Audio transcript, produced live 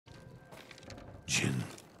Jin,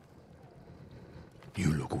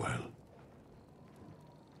 you look well.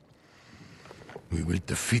 We will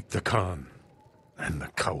defeat the Khan and the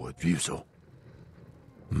coward Ryuzo.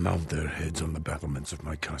 Mount their heads on the battlements of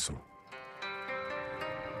my castle.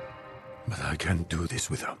 But I can't do this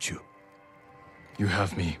without you. You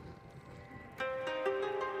have me.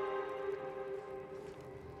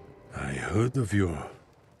 I heard of your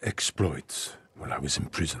exploits while I was in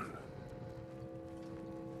prison.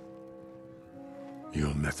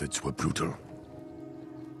 Your methods were brutal.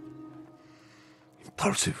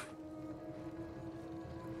 Impulsive.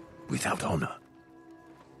 Without honor.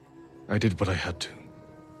 I did what I had to.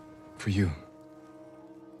 For you.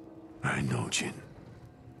 I know, Jin.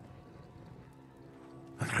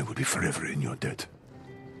 And I will be forever in your debt.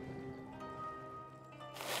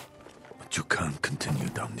 But you can't continue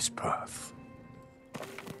down this path.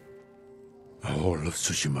 All of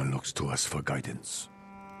Tsushima looks to us for guidance.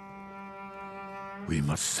 We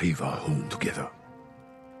must save our home together.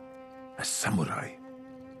 As samurai.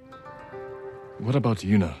 What about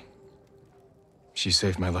Yuna? She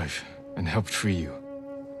saved my life and helped free you.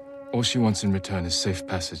 All she wants in return is safe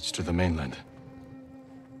passage to the mainland.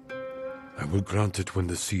 I will grant it when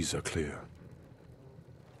the seas are clear.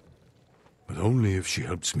 But only if she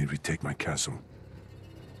helps me retake my castle.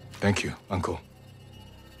 Thank you, Uncle.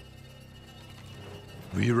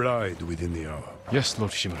 We ride within the hour. Yes,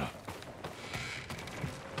 Lord Shimura.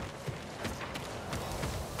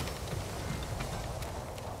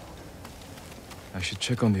 I should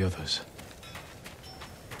check on the others.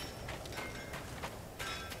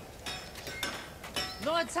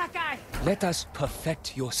 Lord Sakai! Let us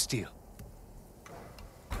perfect your steel.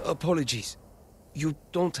 Apologies. You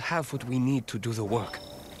don't have what we need to do the work.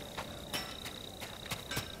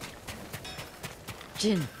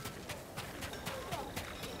 Jin.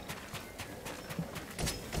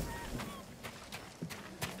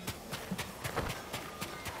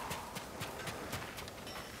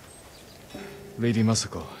 Lady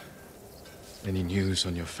Masako, any news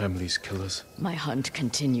on your family's killers? My hunt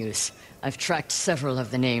continues. I've tracked several of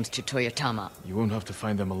the names to Toyotama. You won't have to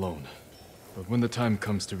find them alone. But when the time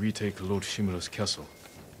comes to retake Lord Shimura's castle,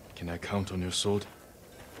 can I count on your sword?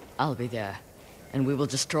 I'll be there, and we will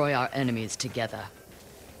destroy our enemies together.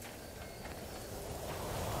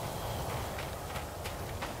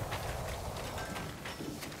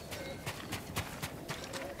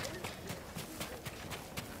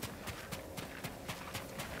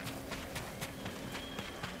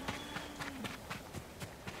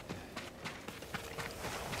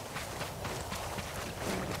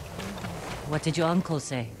 What did your uncle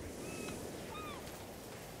say?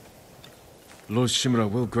 Lord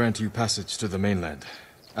Shimura will grant you passage to the mainland,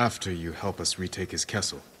 after you help us retake his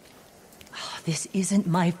castle. This isn't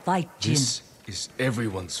my fight, Jin. This is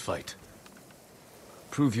everyone's fight.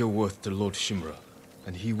 Prove your worth to Lord Shimura,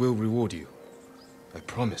 and he will reward you. I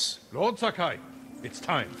promise. Lord Sakai, it's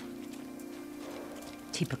time.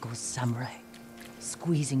 Typical samurai.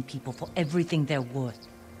 Squeezing people for everything they're worth.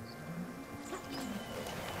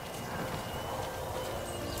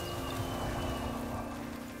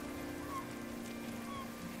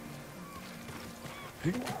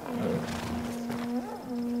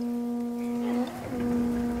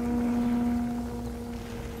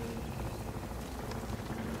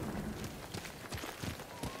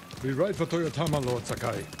 We ride for Toyotama, Lord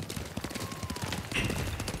Sakai.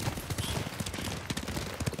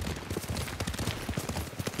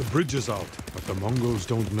 The bridge is out, but the Mongols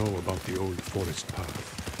don't know about the old forest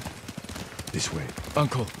path. This way.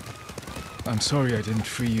 Uncle, I'm sorry I didn't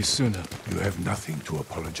free you sooner. You have nothing to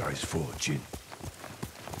apologize for, Jin.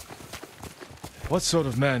 What sort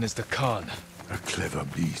of man is the Khan? A clever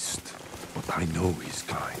beast, but I know his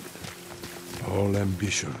kind. All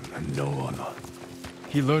ambition and no honor.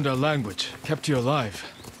 He learned our language, kept you alive.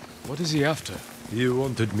 What is he after? He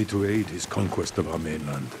wanted me to aid his conquest of our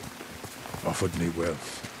mainland. Offered me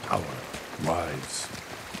wealth, power, wives.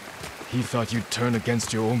 He thought you'd turn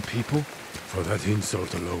against your own people? For that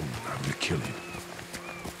insult alone, I will kill him.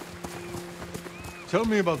 Tell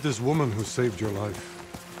me about this woman who saved your life.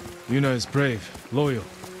 Yuna is brave, loyal,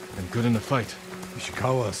 and good in a fight.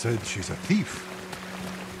 Ishikawa said she's a thief.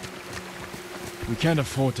 We can't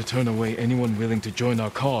afford to turn away anyone willing to join our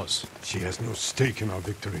cause. She has no stake in our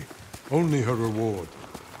victory, only her reward.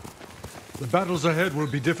 The battles ahead will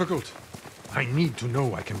be difficult. I need to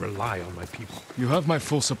know I can rely on my people. You have my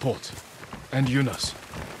full support, and Yuna's.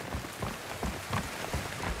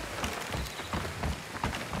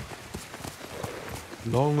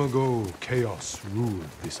 Long ago, chaos ruled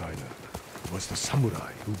this island. It was the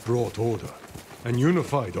samurai who brought order and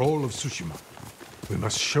unified all of Tsushima. We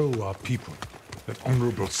must show our people that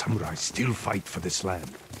honorable samurai still fight for this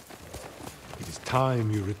land. It is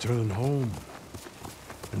time you return home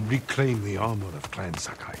and reclaim the armor of Clan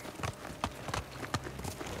Sakai.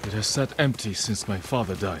 It has sat empty since my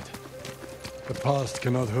father died. The past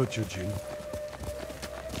cannot hurt you, Jin.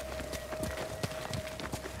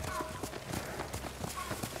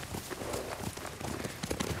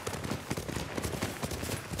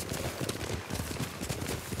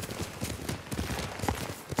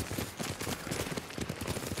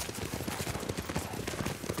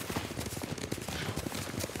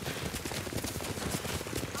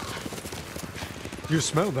 You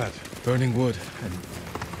smell that? Burning wood and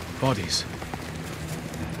bodies.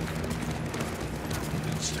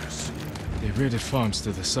 Monsters. They raided farms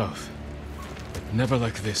to the south. But never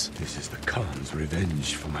like this. This is the Khan's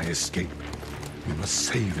revenge for my escape. We must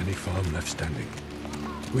save any farm left standing.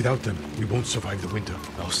 Without them, we won't survive the winter.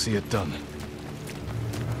 I'll see it done.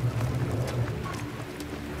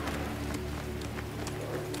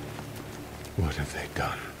 What have they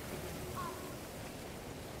done?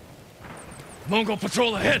 Mongol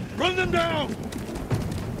patrol ahead! Run them down!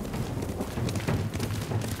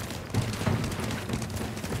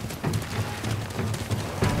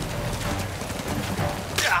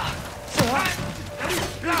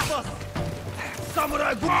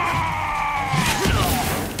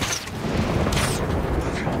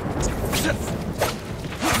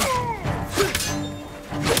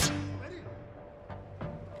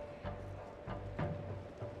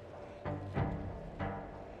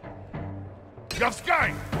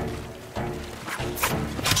 Sky!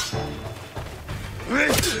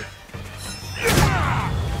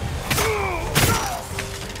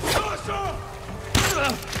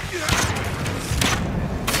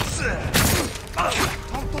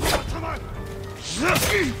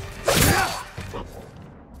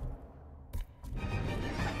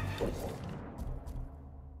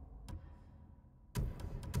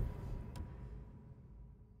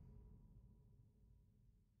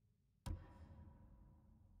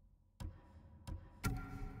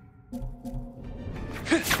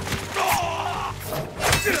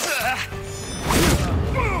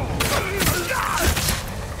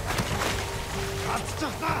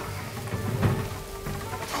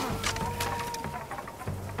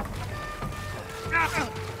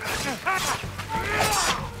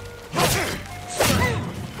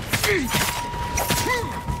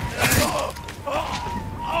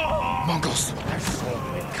 Mongols! I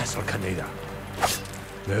saw in Castle Kaneda.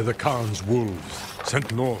 They're the Khan's wolves,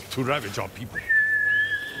 sent north to ravage our people.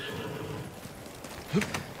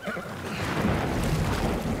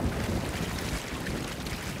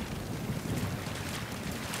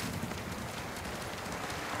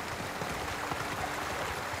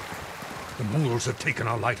 The Mongols have taken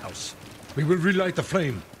our lighthouse. We will relight the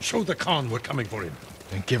flame, show the Khan we're coming for him.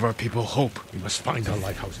 And give our people hope. We must find our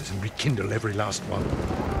lighthouses and rekindle every last one.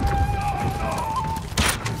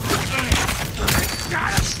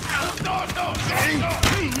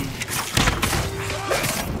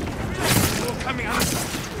 Coming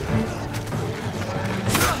out!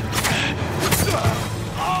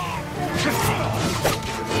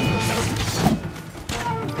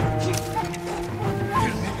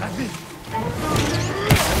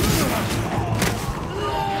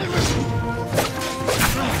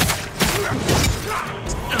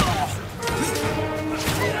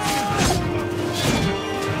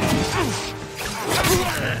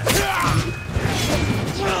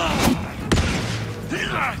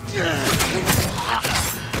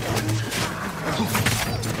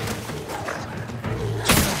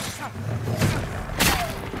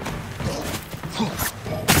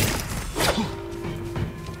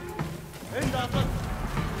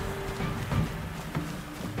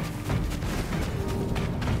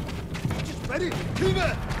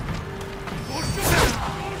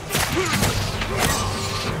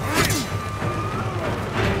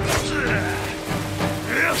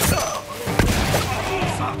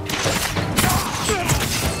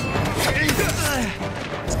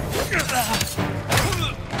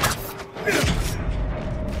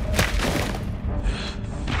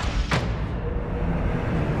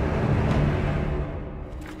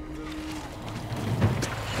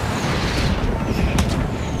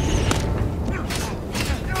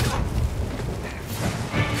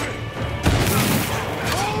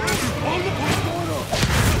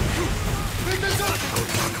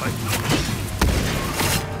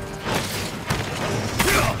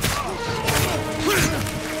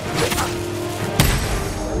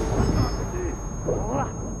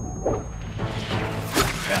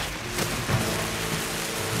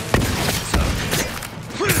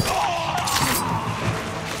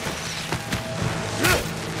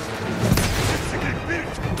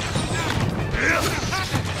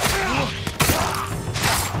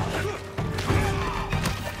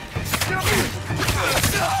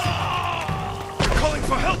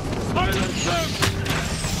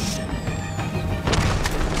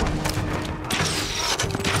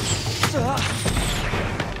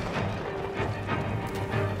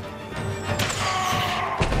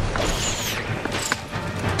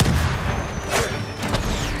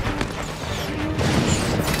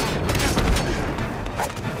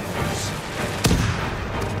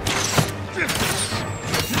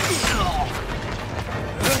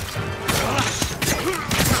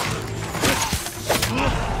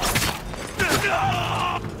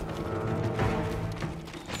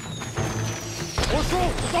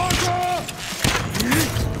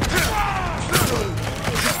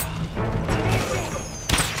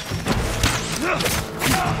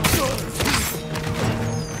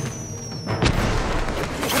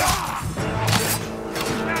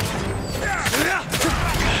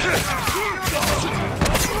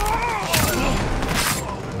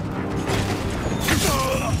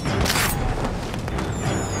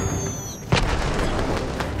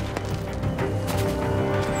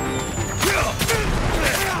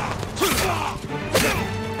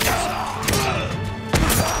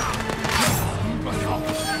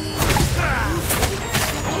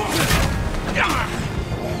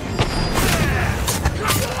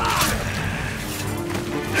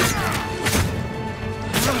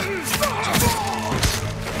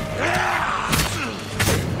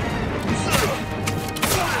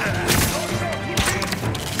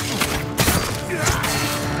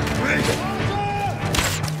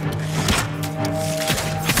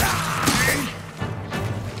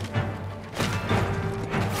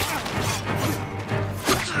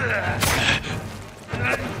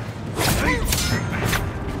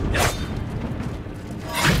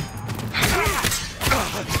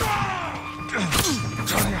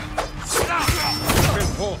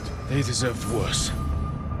 They deserved worse.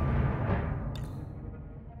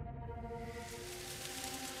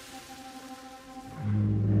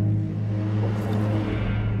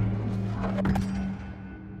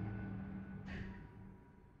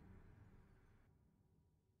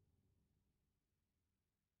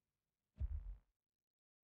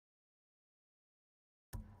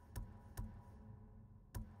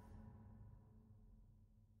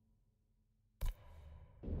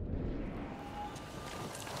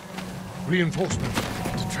 Reinforcement.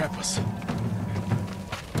 To trap us.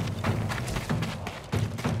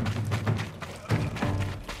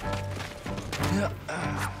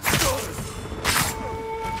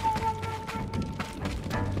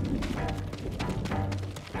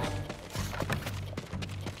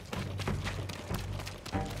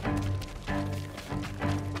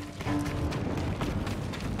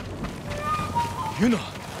 Yuna!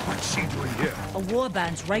 What's she doing here? A war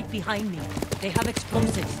band's right behind me. They have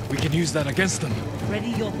explosives. We can use that against them. Ready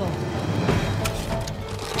your bow.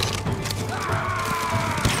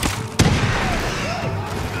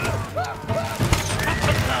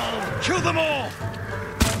 Kill them all!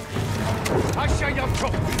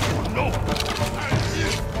 No!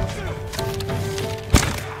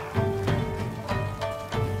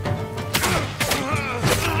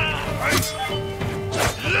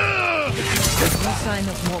 No sign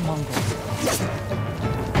of more Mongols.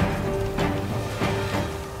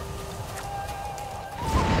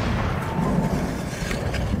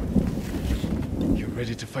 You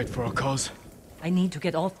ready to fight for our cause? I need to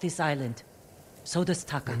get off this island. So does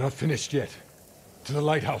Taka. We're not finished yet. To the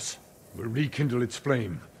lighthouse. We'll rekindle its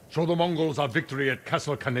flame. Show the Mongols our victory at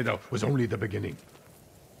Castle Kaneda was only the beginning.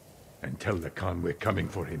 And tell the Khan we're coming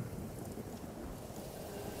for him.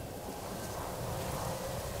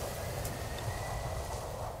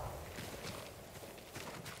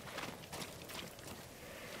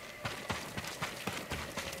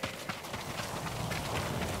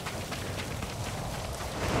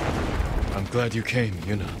 I'm glad you came,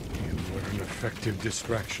 Yuna. You were an effective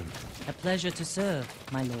distraction. A pleasure to serve,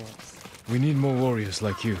 my lords. We need more warriors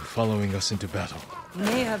like you following us into battle. You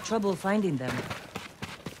may have trouble finding them.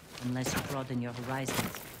 Unless you broaden your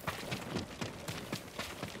horizons.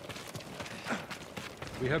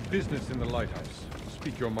 We have business in the lighthouse.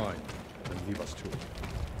 Speak your mind, and leave us to it.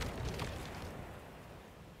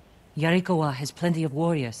 Yarikawa has plenty of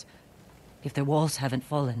warriors, if their walls haven't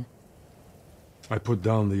fallen. I put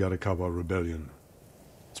down the Yarikawa rebellion.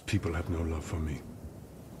 Its people have no love for me.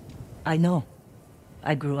 I know.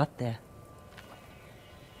 I grew up there.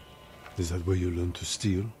 Is that where you learned to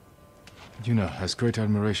steal? Yuna has great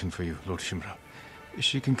admiration for you, Lord Shimura.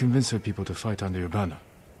 She can convince her people to fight under your banner.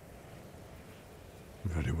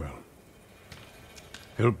 Very well.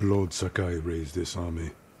 Help Lord Sakai raise this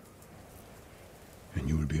army, and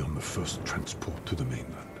you will be on the first transport to the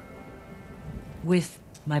mainland. With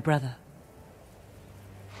my brother.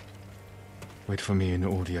 Wait for me in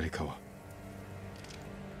Old Yarikawa.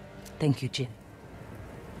 Thank you, Jin.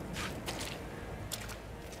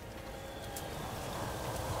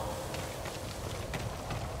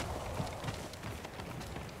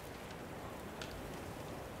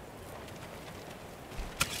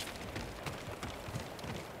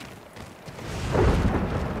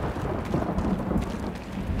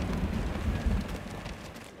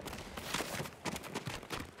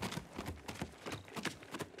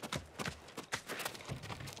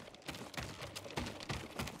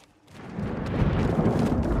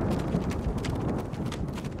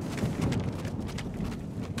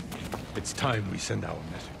 time we send our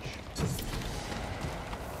message.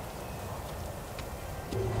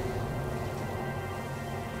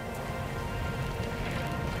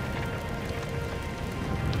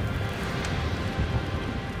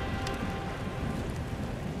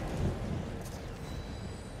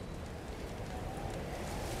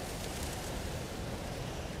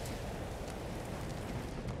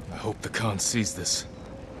 I hope the Khan sees this.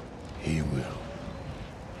 He will.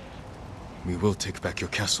 We will take back your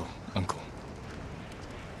castle, Uncle.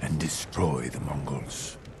 And destroy the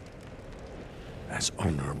Mongols. As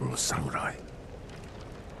honorable samurai.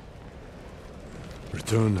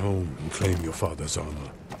 Return home and claim your father's honor.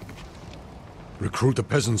 Recruit the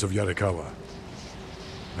peasants of Yarikawa.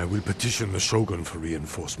 I will petition the Shogun for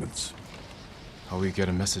reinforcements. How will we get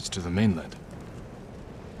a message to the mainland?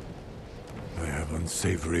 I have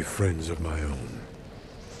unsavory friends of my own.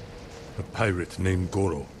 A pirate named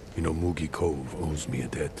Goro in Omugi Cove owes me a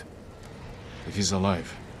debt. If he's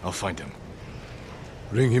alive, I'll find him.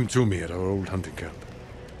 Bring him to me at our old hunting camp.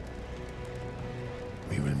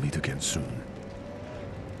 We will meet again soon.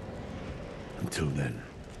 Until then,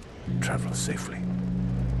 travel safely.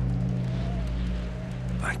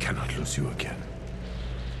 I cannot lose you again.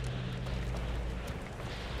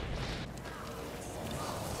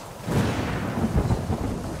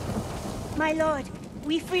 My lord,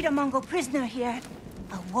 we freed a Mongol prisoner here.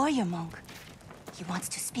 A warrior monk. He wants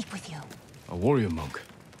to speak with you. A warrior monk.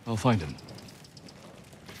 I'll find him.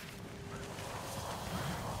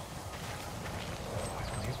 I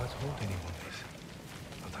never told anyone this,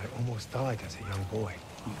 but I almost died as a young boy.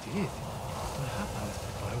 You did? What happened?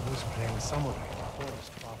 I was playing samurai in the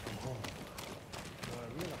forest far from home. So I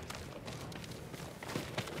realized...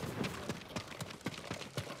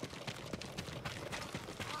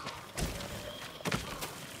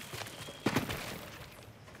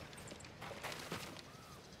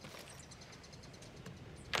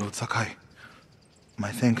 Lord Sakai,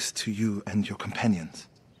 my thanks to you and your companions.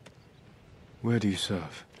 Where do you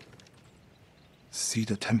serve?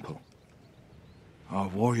 Cedar Temple. Our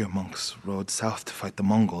warrior monks rode south to fight the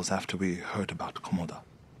Mongols after we heard about Komoda.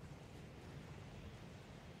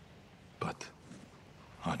 But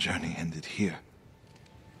our journey ended here.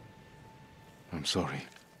 I'm sorry.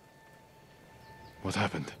 What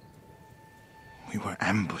happened? We were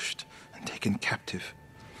ambushed and taken captive.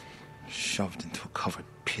 Shoved into a covered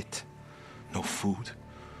pit. No food.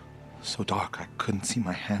 So dark I couldn't see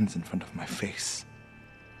my hands in front of my face.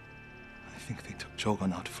 I think they took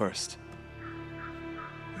Jogon out first.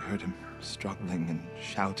 We heard him struggling and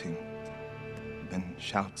shouting. Then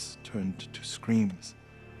shouts turned to screams.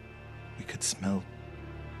 We could smell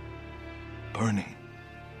burning.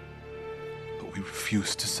 But we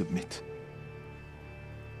refused to submit.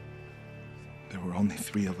 There were only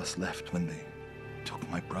 3 of us left when they took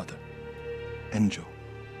my brother. Enjo.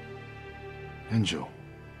 Enjo?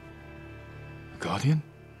 The Guardian?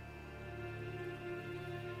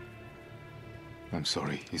 I'm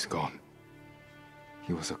sorry, he's gone.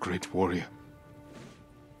 He was a great warrior.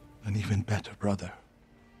 An even better brother.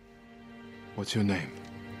 What's your name?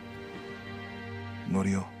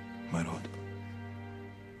 Norio, my lord.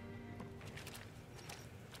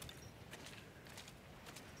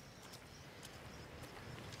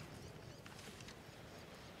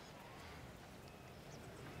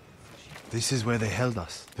 This is where they held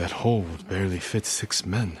us. That hole would barely fit 6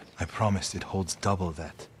 men. I promised it holds double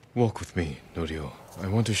that. Walk with me, Norio. I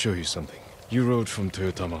want to show you something. You rode from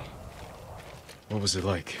Toyotama. What was it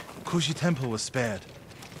like? Kushi Temple was spared,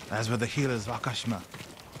 as were the healers of Akashima.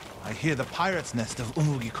 I hear the pirate's nest of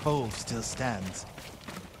Umugi Cove still stands.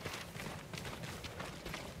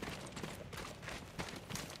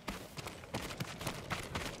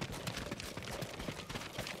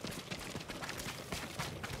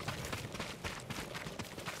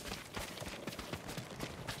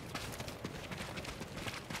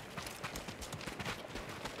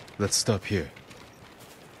 Let's stop here.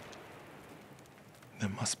 There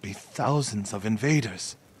must be thousands of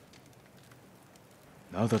invaders.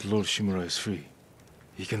 Now that Lord Shimura is free,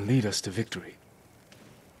 he can lead us to victory.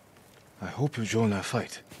 I hope you join our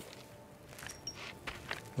fight.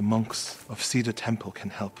 The monks of Cedar Temple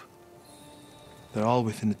can help. They're all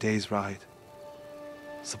within a day's ride.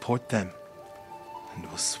 Support them, and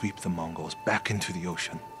we'll sweep the Mongols back into the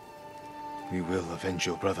ocean. We will avenge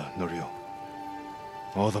your brother, Norio.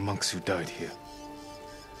 All the monks who died here.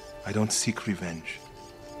 I don't seek revenge,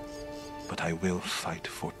 but I will fight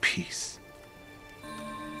for peace.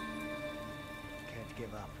 Can't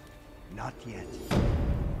give up. Not yet.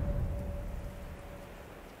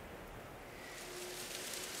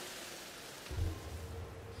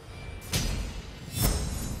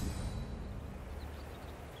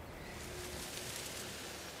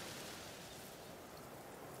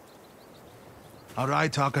 I'll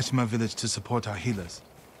ride to Akashima village to support our healers.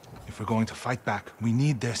 If we're going to fight back, we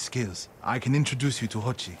need their skills. I can introduce you to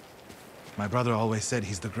Hochi. My brother always said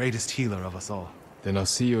he's the greatest healer of us all. Then I'll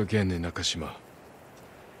see you again in Akashima.